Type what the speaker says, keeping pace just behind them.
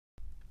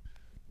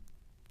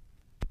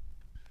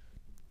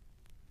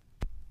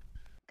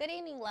Good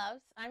evening,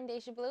 loves. I'm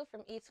Deja Blue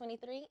from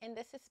E23, and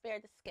this is Spare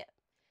the Skip.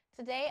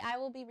 Today, I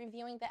will be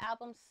reviewing the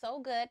album So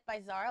Good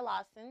by Zara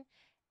Larson.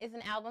 It's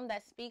an album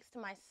that speaks to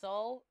my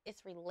soul.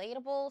 It's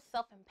relatable,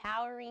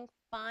 self-empowering,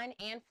 fun,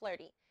 and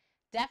flirty.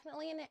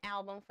 Definitely an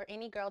album for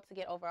any girl to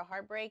get over a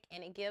heartbreak,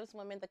 and it gives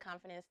women the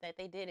confidence that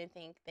they didn't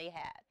think they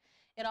had.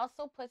 It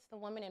also puts the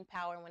woman in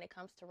power when it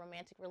comes to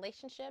romantic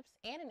relationships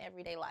and in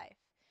everyday life.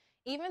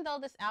 Even though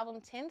this album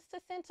tends to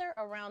center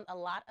around a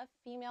lot of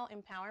female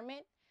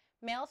empowerment,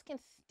 males can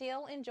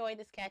still enjoy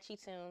these catchy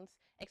tunes,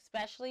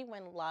 especially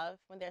when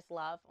there's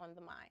love on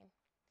the mind.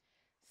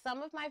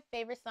 Some of my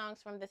favorite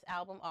songs from this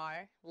album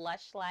are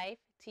Lush Life,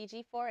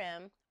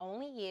 TG4M,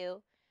 Only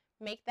You,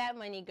 Make That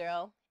Money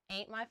Girl,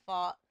 Ain't My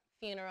Fault,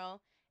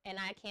 Funeral, and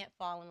I Can't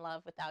Fall in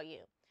Love Without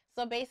You.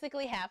 So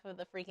basically half of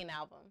the freaking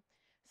album.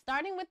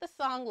 Starting with the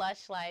song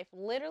Lush Life,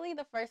 literally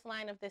the first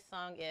line of this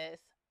song is,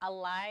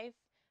 alive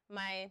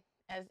my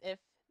as if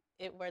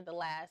it were the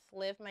last,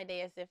 live my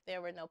day as if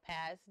there were no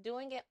past,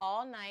 doing it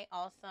all night,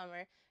 all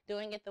summer,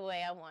 doing it the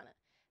way I wanna.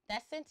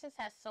 That sentence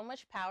has so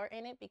much power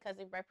in it because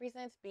it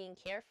represents being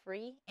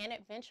carefree and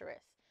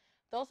adventurous.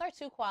 Those are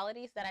two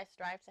qualities that I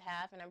strive to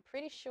have, and I'm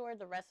pretty sure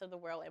the rest of the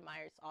world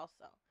admires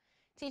also.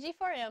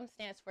 TG4M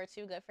stands for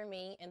Too Good For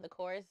Me. In the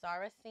chorus,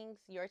 Zara sings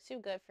You're Too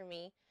Good For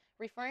Me,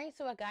 referring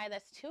to a guy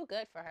that's too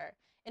good for her.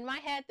 In my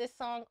head, this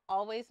song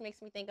always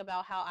makes me think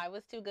about how I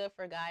was too good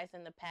for guys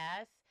in the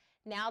past.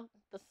 Now,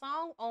 the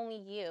song Only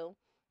You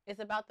is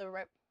about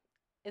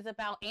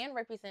and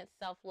represents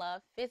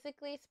self-love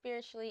physically,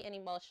 spiritually, and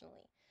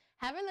emotionally.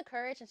 Having the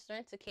courage and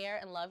strength to care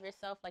and love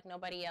yourself like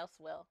nobody else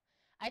will.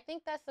 I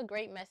think that's a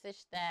great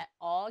message that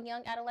all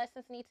young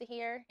adolescents need to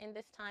hear in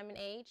this time and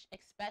age,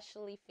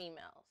 especially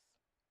females.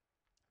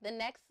 The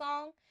next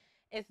song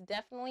is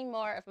definitely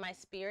more of my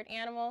spirit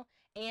animal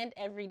and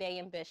everyday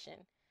ambition.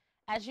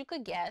 As you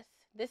could guess,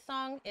 this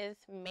song is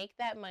Make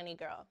That Money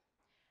Girl.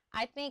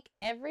 I think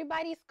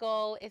everybody's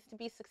goal is to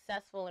be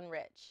successful and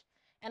rich.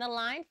 And a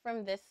line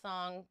from this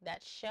song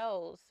that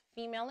shows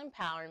female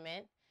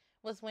empowerment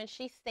was when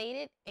she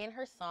stated in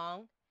her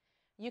song,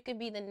 "You could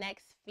be the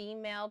next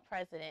female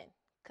president."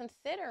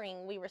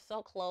 Considering we were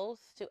so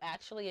close to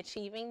actually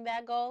achieving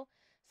that goal,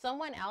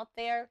 someone out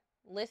there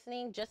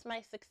listening just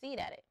might succeed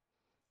at it.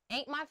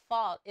 Ain't My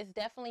Fault is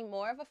definitely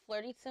more of a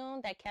flirty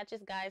tune that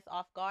catches guys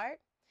off guard.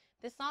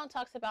 This song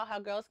talks about how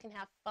girls can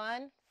have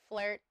fun,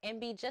 flirt, and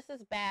be just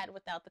as bad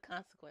without the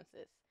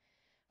consequences.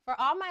 For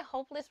all my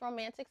hopeless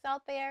romantics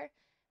out there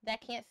that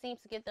can't seem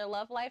to get their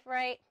love life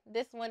right,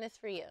 this one is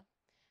for you.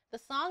 The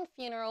song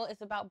Funeral is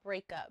about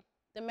breakup.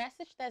 The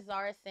message that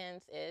Zara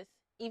sends is,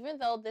 even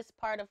though this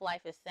part of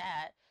life is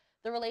sad,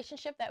 the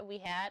relationship that we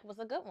had was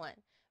a good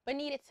one, but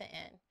needed to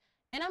end.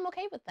 And I'm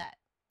okay with that.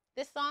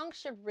 This song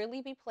should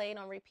really be played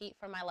on repeat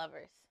for my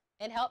lovers.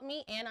 It helped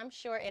me, and I'm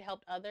sure it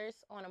helped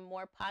others on a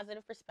more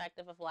positive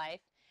perspective of life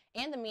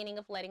and the meaning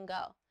of letting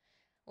go.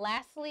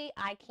 Lastly,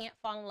 I Can't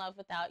Fall in Love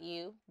Without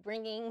You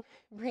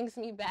brings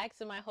me back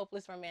to my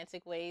hopeless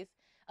romantic ways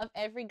of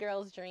every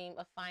girl's dream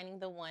of finding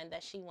the one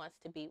that she wants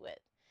to be with.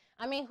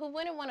 I mean, who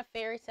wouldn't want a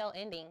fairy tale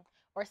ending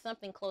or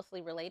something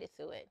closely related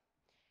to it?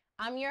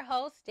 I'm your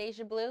host,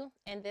 Deja Blue,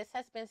 and this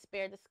has been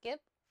Spare the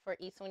Skip for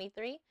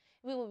E23.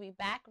 We will be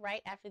back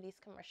right after these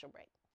commercial breaks.